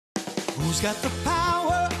Who's got the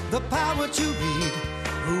power to lead?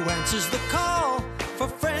 Who answers the call for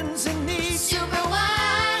friends in need?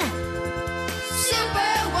 Superwhy,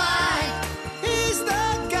 superwhy. He's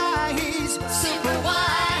the guy, he's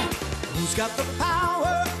Superwhy. Who's got the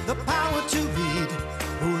power to lead?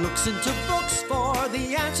 Who looks into books for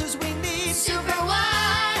the answers we need?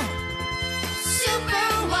 Superwhy,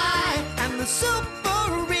 superwhy. And the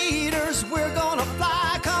super readers, we're gonna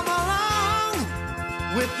fly. Come along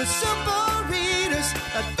with the super readers.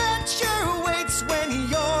 Adventure waits when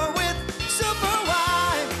you're with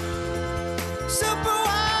superwhy.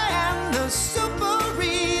 Superwhy and the super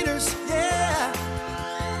readers, yeah.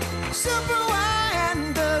 Superwhy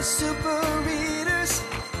and the super readers.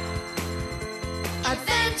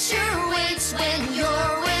 Adventure waits when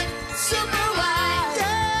you're with Superwhy.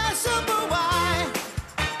 Yeah, superwhy.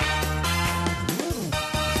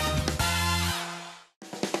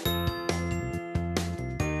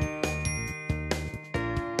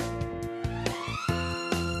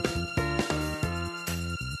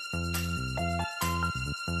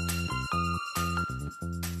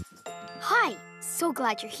 Hi, so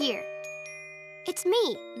glad you're here. It's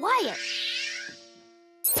me, Wyatt.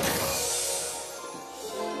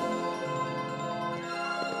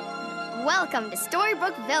 Welcome to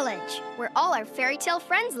Storybook Village, where all our fairy tale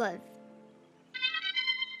friends live.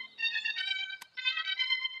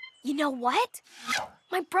 You know what?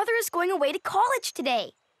 My brother is going away to college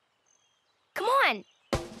today. Come on.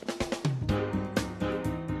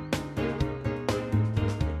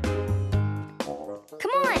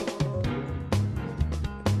 Come on.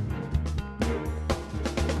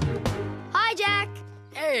 Hi, Jack.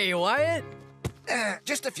 Hey, Wyatt.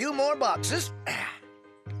 Just a few more boxes.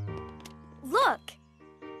 Look.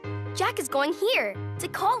 Jack is going here, to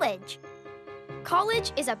college.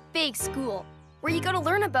 College is a big school where you go to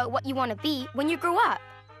learn about what you want to be when you grow up.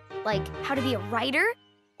 Like how to be a writer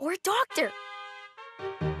or a doctor.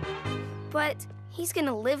 But he's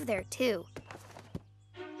gonna live there too.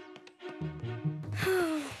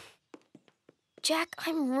 Jack,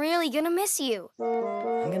 I'm really gonna miss you.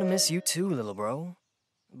 I'm gonna miss you too, little bro.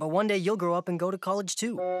 But one day you'll grow up and go to college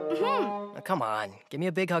too. Mm-hmm. Now, come on, give me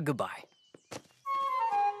a big hug goodbye.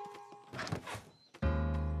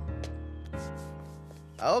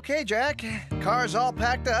 Okay, Jack. Car's all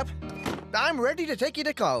packed up. I'm ready to take you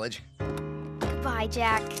to college. Goodbye,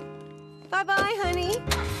 Jack. Bye-bye, honey.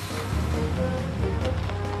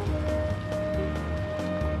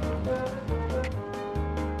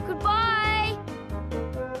 Goodbye.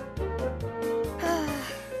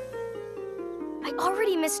 I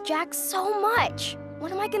already miss Jack so much.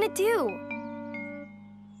 What am I gonna do?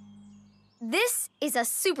 This is a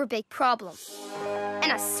super big problem.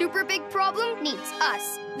 And a super big problem needs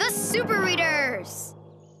us, the Super Readers.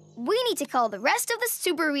 We need to call the rest of the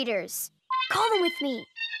Super Readers. Call them with me.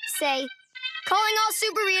 Say, calling all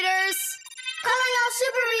Super Readers. Calling all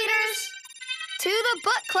super readers. To the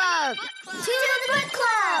book club. To the book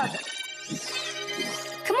club.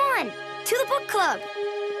 Come on, to the book club.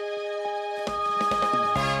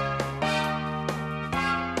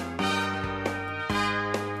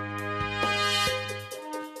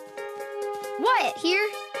 Wyatt here.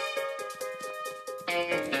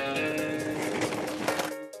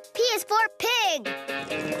 P is for pig.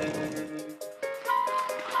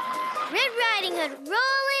 Red Riding Hood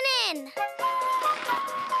rolling in.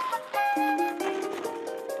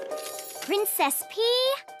 Princess P,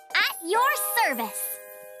 at your service.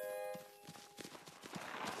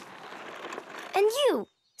 And you,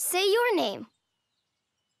 say your name.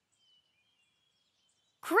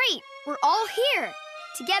 Great, we're all here.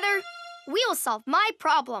 Together, we'll solve my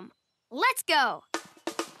problem. Let's go.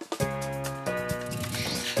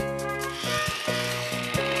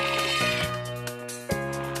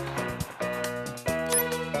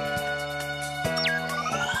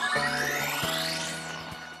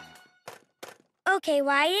 Okay,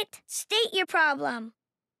 Wyatt, state your problem.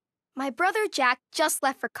 My brother Jack just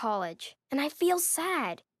left for college, and I feel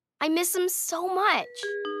sad. I miss him so much.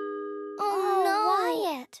 Oh,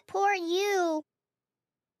 no. Wyatt. Poor you.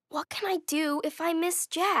 What can I do if I miss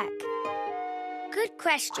Jack? Good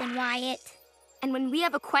question, Wyatt. And when we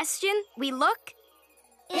have a question, we look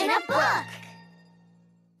In a book.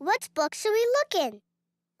 What book should we look in?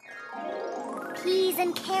 Peas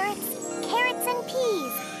and carrots, carrots and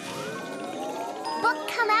peas. Book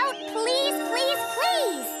come out, please, please,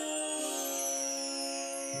 please.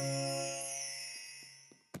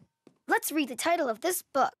 Let's read the title of this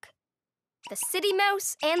book. The City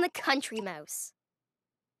Mouse and the Country Mouse.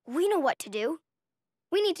 We know what to do.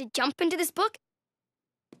 We need to jump into this book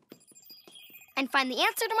and find the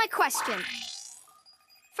answer to my question.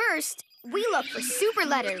 First, we look for super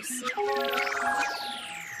letters.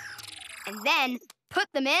 And then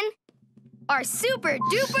put them in our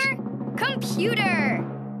super-duper computer.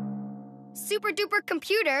 Super-duper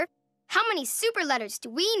computer, how many super letters do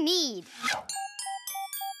we need?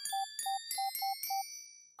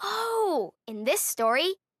 Oh, in this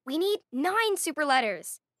story, we need 9 super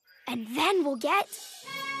letters. And then we'll get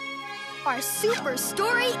our super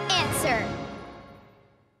story answer.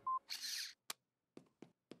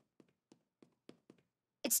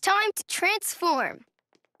 It's time to transform.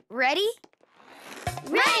 Ready?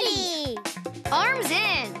 Ready! Arms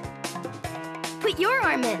in. Put your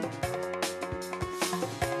arm in.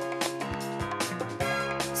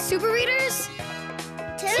 Super readers,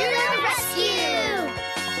 To the rescue!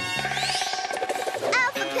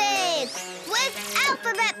 Alpha Pig with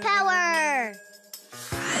alphabet power!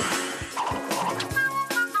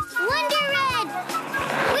 Wonder Red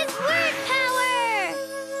with word power!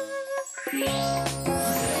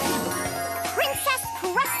 Princess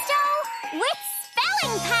Presto with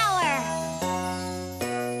spelling power!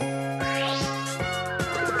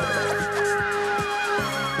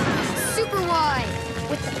 superwhy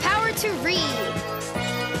with the power to read.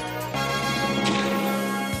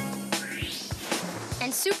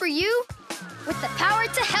 And super you with the power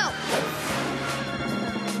to help.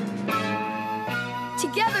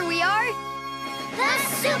 Together we are The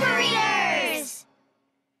Super Readers!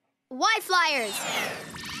 Y Flyers.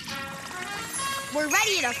 We're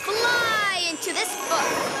ready to fly into this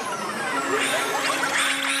book.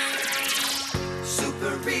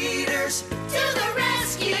 Super readers, To the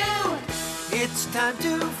rescue! it's time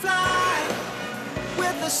to fly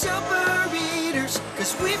with the super readers,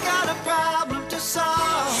 'cause we've got a problem to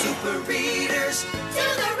solve. Super readers, To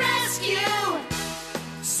the rescue!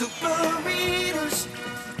 super readers,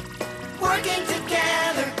 working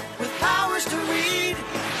together with powers to read.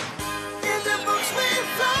 In the books we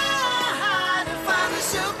fly to find the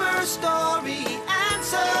super story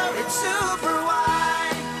answer. It's super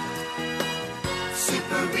why.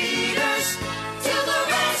 Super readers, to the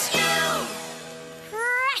rescue.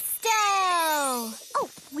 Presto! Oh,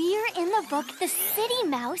 we're in the book The City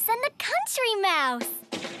Mouse and the Country Mouse.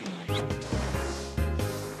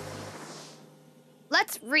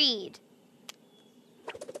 Let's read.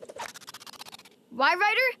 Y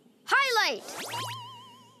Writer, highlight.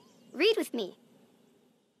 Read with me.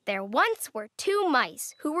 There once were 2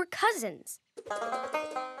 mice who were cousins.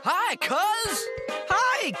 Hi, cuz!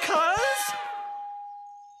 Hi, cuz!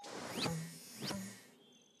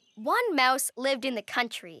 One mouse lived in the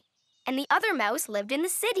country, and the other mouse lived in the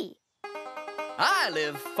city. I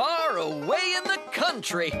live far away in the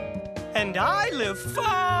country. And I live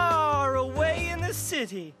far away in the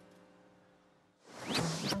city.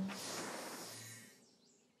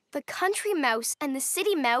 The country mouse and the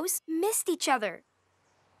city mouse missed each other.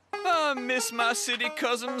 I miss my city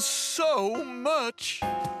cousins so much.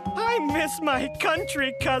 I miss my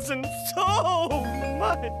country cousin so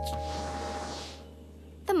much.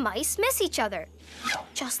 The mice miss each other,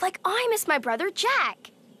 just like I miss my brother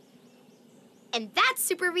Jack. And that,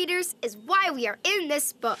 super readers, is why we are in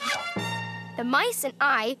this book. The mice and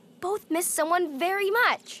I both miss someone very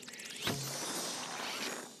much.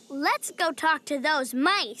 Let's go talk to those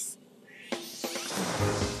mice.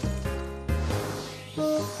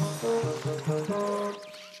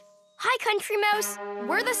 Hi, Country Mouse.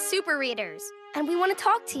 We're the super readers, and we want to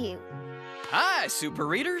talk to you. Hi, super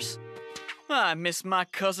readers. I miss my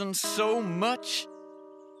cousins so much.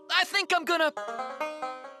 I think I'm gonna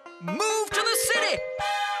move to the city.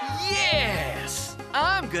 Yes,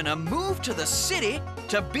 I'm gonna move to the city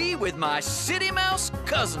to be with my city mouse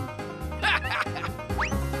cousin.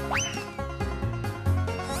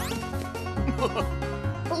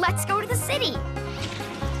 Let's go to the city.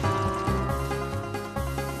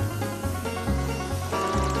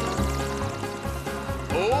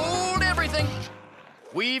 Hold everything.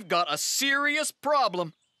 We've got a serious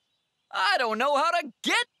problem. I don't know how to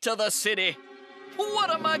get to the city.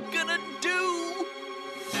 What am I gonna do?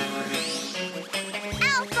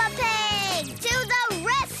 Alpha Pig, to the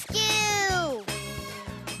rescue!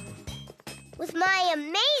 With my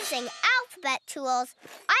amazing alphabet tools,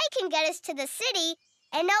 I can get us to the city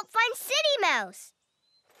and help find City Mouse.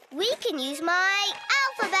 We can use my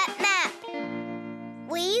alphabet map.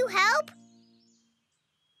 Will you help?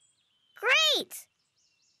 Great!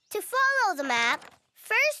 To follow the map,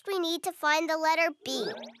 first we need to find the letter B.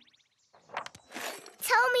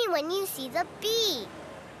 Tell me when you see the B.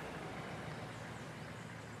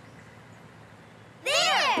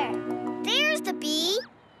 There! There's the B.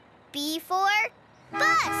 B for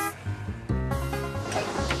bus.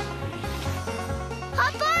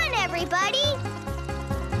 Hop everybody!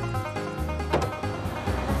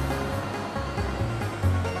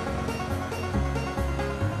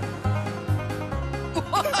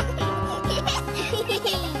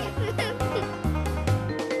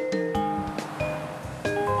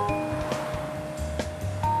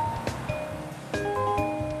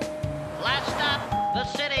 Last stop, the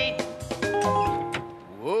city.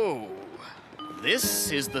 Whoa.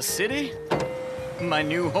 This is the city? My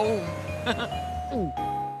new home.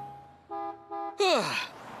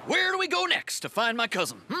 Where do we go next to find my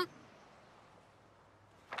cousin?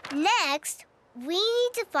 Next, we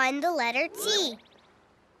need to find the letter T.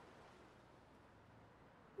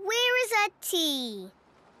 Where is a T?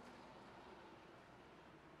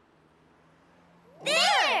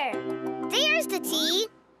 There! There's the T.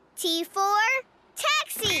 T for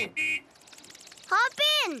taxi. Hop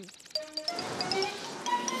in.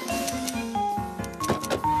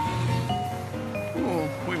 Oh,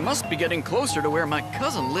 we must be getting closer to where my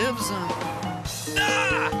cousin lives.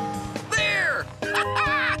 There!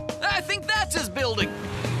 I think that's his building.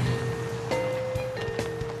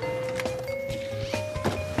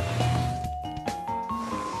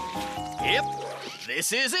 Yep,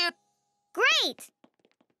 this is it. Great!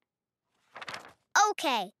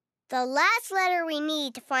 Okay, the last letter we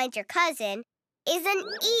need to find your cousin is an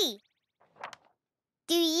E.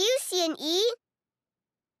 Do you see an E?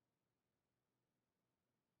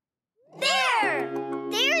 There!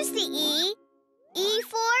 There's the E. E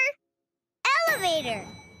for elevator.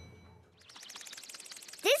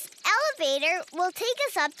 This elevator will take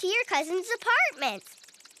us up to your cousin's apartment.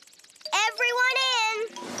 Everyone in!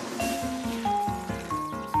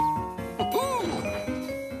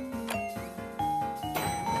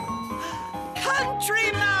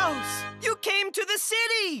 Country Mouse! You came to the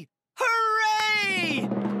city! Hooray!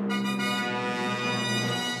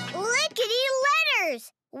 Lickety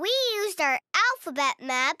letters! We used our alphabet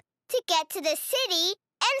map to get to the city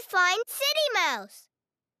and find City Mouse.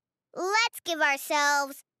 Let's give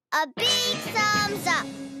ourselves a big thumbs up.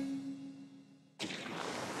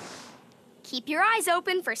 Keep your eyes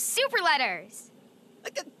open for super letters.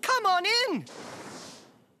 Come on in!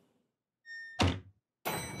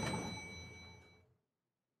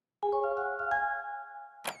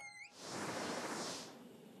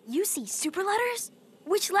 You see super letters?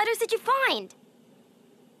 Which letters did you find?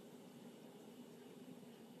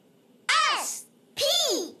 S, P,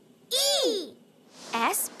 E.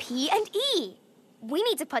 S, P, and E. We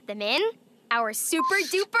need to put them in our super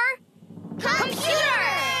duper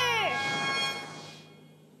computer!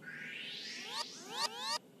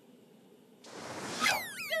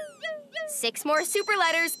 6 more super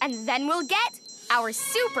letters, and then we'll get our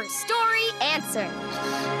super story answer.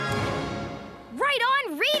 Right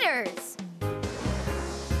on, readers!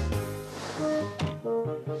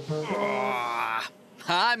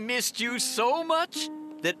 I missed you so much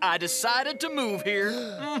that I decided to move here.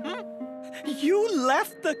 You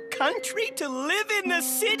left the country to live in the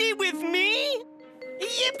city with me?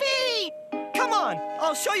 Yippee! Come on,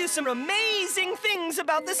 I'll show you some amazing things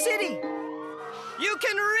about the city. You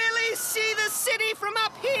can really see the city from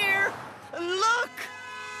up here. Look!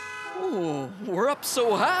 Oh, we're up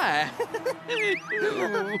so high.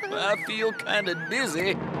 I feel kind of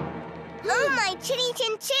dizzy. Oh, my chinny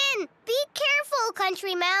chin chin. Be careful,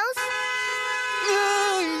 Country Mouse.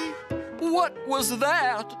 What was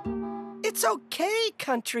that? It's okay,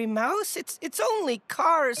 Country Mouse. It's only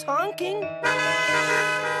cars honking.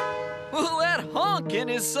 Well, that honking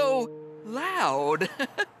is so loud.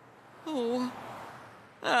 Oh,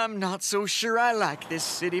 I'm not so sure I like this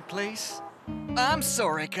city place. I'm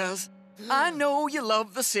sorry, cuz. I know you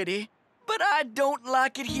love the city, but I don't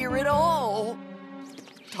like it here at all.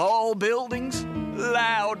 Tall buildings,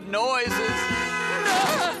 loud noises.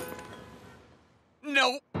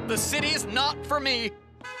 Nope, the city is not for me.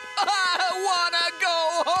 I wanna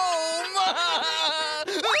go home!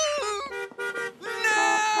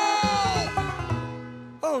 No!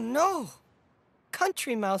 Oh, no.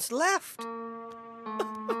 Country Mouse left.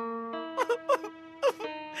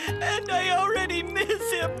 And I already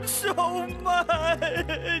miss him so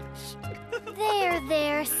much.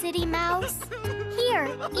 There, City Mouse. Here,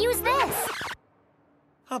 use this.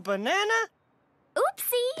 A banana?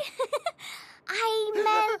 Oopsie! I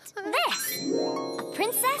meant this. A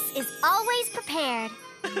princess is always prepared.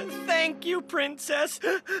 Thank you, Princess.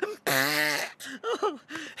 If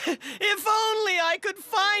only I could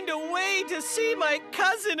find a way to see my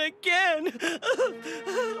cousin again.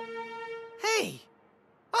 Hey,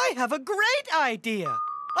 I have a great idea.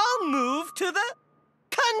 I'll move to the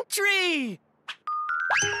country.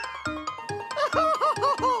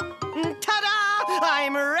 Ta-da!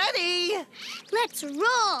 I'm ready. Let's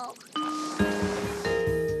roll.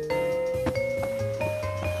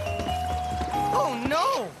 Oh,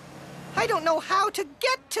 no. I don't know how to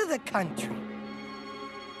get to the country.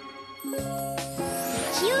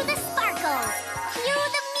 Cue the sparkles. Cue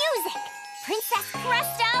the music. Princess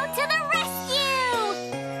Presto to the rescue!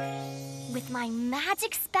 With my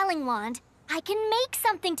magic spelling wand, I can make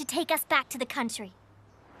something to take us back to the country.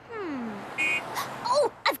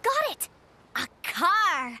 Oh, I've got it! A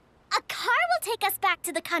car! A car will take us back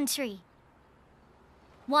to the country.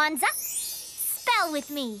 Wands up. Spell with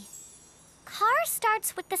me. Car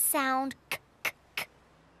starts with the sound k, k, k.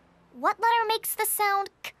 What letter makes the sound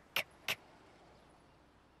k, k, k?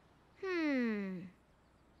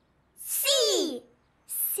 C!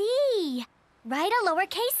 C! Write a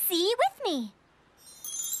lowercase c with me.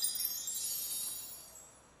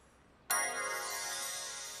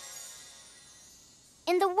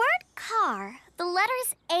 In the word car, the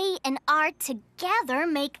letters A and R together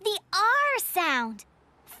make the R sound.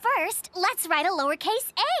 First, let's write a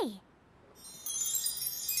lowercase a.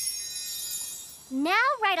 Now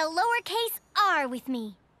write a lowercase r with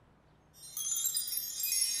me.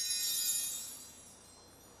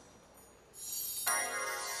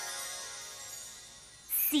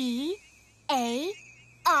 C-A-R,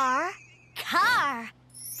 car.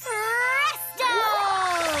 Presto!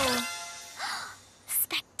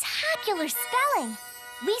 Spectacular spelling.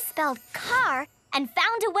 We spelled car and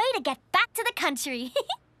found a way to get back to the country.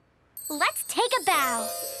 Let's take a bow.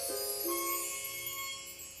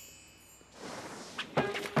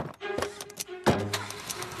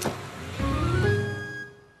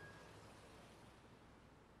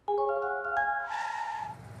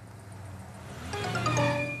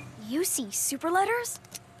 You see super letters?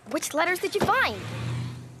 Which letters did you find?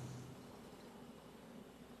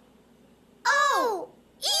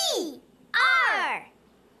 O-E-R.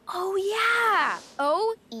 Oh, yeah.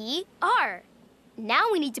 O-E-R.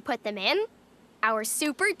 Now we need to put them in our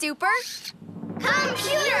super duper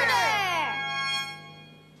Computer!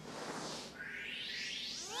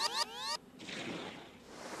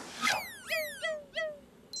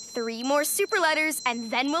 3 more super letters, and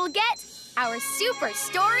then we'll get our super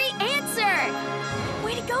story answer.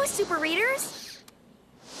 Way to go, super readers.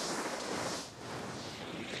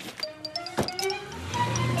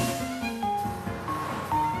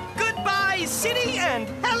 Goodbye, city, and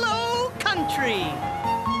hello, country.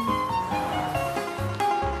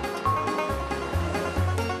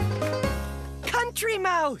 Country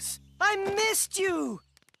Mouse, I missed you.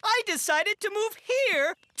 I decided to move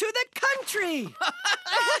here to the country.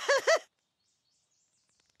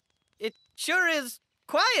 It sure is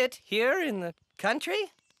quiet here in the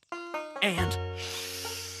country. And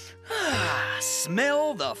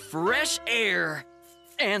smell the fresh air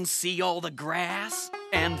and see all the grass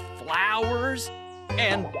and flowers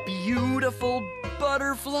and beautiful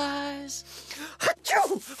butterflies.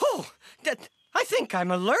 Achoo! Oh, I think I'm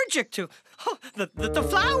allergic to the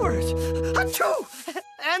flowers. Achoo!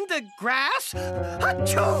 And the grass.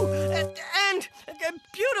 Achoo! And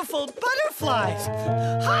beautiful butterflies.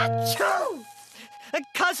 Achoo!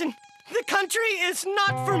 Cousin, the country is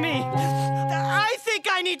not for me. I think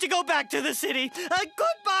I need to go back to the city.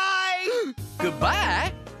 Goodbye!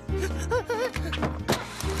 Goodbye?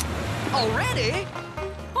 Already?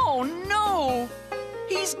 Oh, no!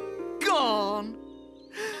 He's gone.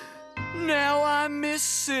 Now I miss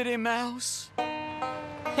City Mouse.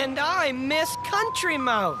 And I miss Country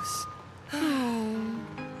Mouse.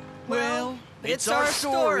 Well, it's our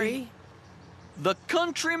story. The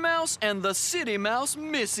Country Mouse and the City Mouse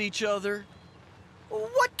miss each other.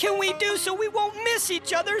 What can we do so we won't miss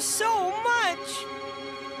each other so much?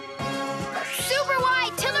 Superwhy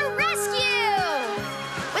to the rescue!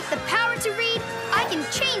 With the power to read, I can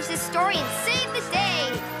change this story and save the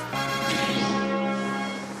day.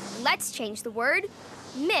 Let's change the word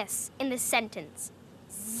miss in the sentence.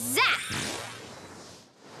 Zap!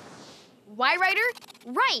 Why, writer?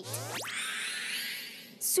 Right!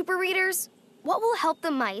 Super readers, what will help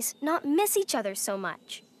the mice not miss each other so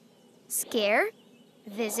much? Scare,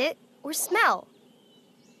 visit, or smell?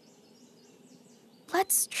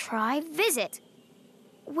 Let's try visit.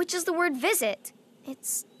 Which is the word visit? It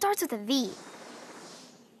starts with a V.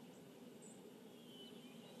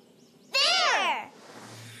 There!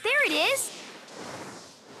 There it is!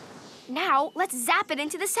 Now, let's zap it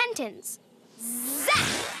into the sentence. Zap!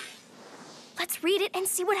 Let's read it and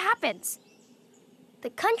see what happens. The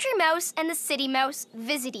country mouse and the city mouse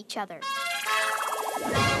visit each other.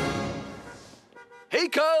 Hey,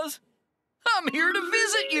 cuz! I'm here to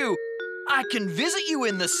visit you. I can visit you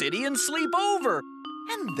in the city and sleep over.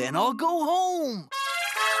 And then I'll go home.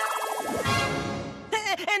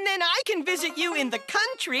 and then I can visit you in the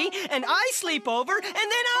country, and I sleep over, and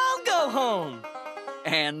then I'll go home.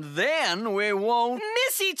 And then we won't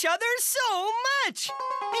Miss each other so much!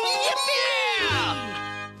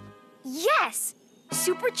 Yippee! Yes!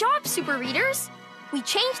 Super job, Super Readers! We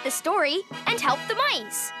changed the story and helped the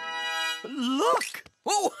mice. Look!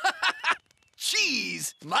 Oh,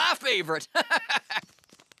 cheese! My favorite.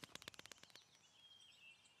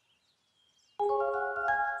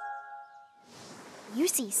 You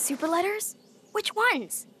see super letters? Which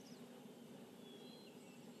ones?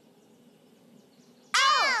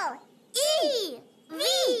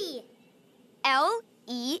 L-E-V. L,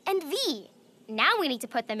 E, and V. Now we need to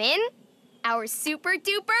put them in our super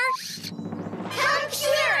duper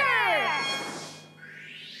Computer.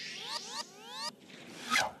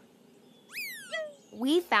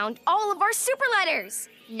 We found all of our super letters.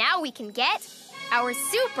 Now we can get our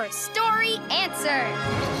super story answer.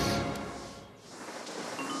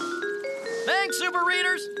 Thanks, Super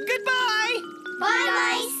Readers. Goodbye! Bye,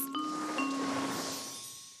 mice.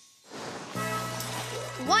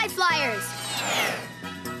 Why Flyers?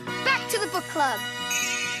 Back to the book club.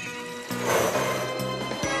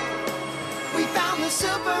 We found the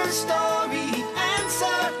super story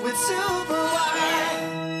answer with superwhy.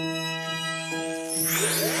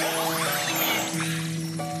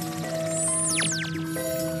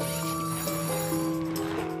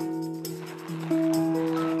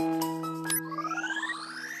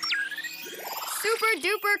 Super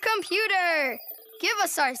duper computer! Give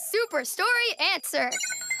us our super story answer.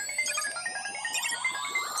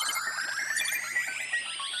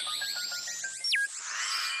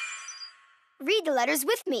 Read the letters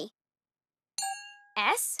with me.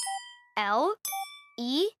 S, L,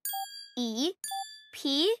 E, E,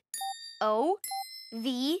 P, O,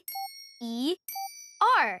 V, E,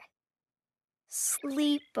 R.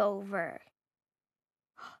 Sleepover.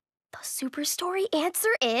 The super story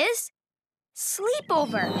answer is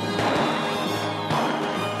sleepover.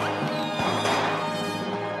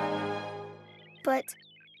 But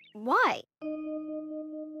why?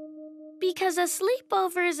 Because a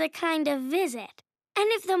sleepover is a kind of visit.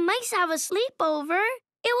 And if the mice have a sleepover,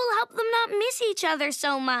 it will help them not miss each other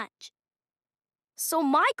so much. So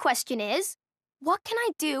my question is, what can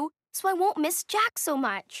I do so I won't miss Jack so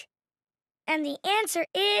much? And the answer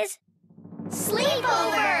is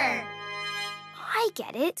Sleepover. I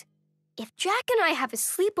get it. If Jack and I have a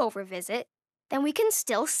sleepover visit, then we can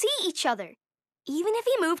still see each other, even if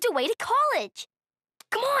he moved away to college.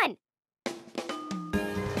 Come on.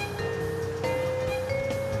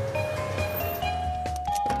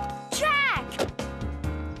 Jack!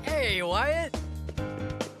 Hey, Wyatt.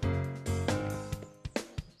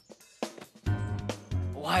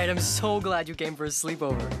 Wyatt, I'm so glad you came for a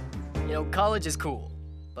sleepover. You know, college is cool,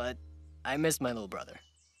 but I miss my little brother.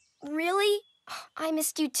 Really? I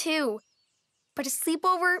missed you too. But a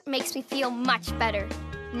sleepover makes me feel much better.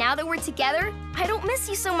 Now that we're together, I don't miss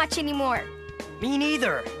you so much anymore. Me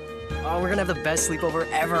neither. Oh, we're gonna have the best sleepover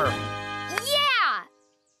ever. Yeah!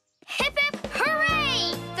 Hip hip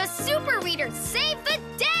hooray! The Super Readers saved the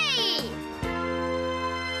day!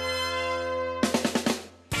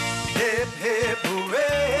 Hip, hip,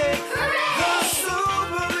 hooray! The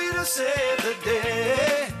super reader saved the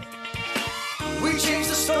day. We changed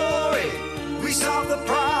the story. We solved the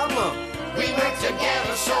problem. We work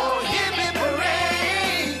together, so hip, hip,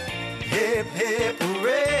 hooray! Hip, hip,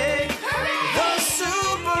 hooray! The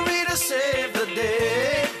super reader saved the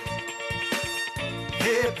day.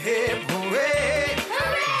 Hip, hip, hooray!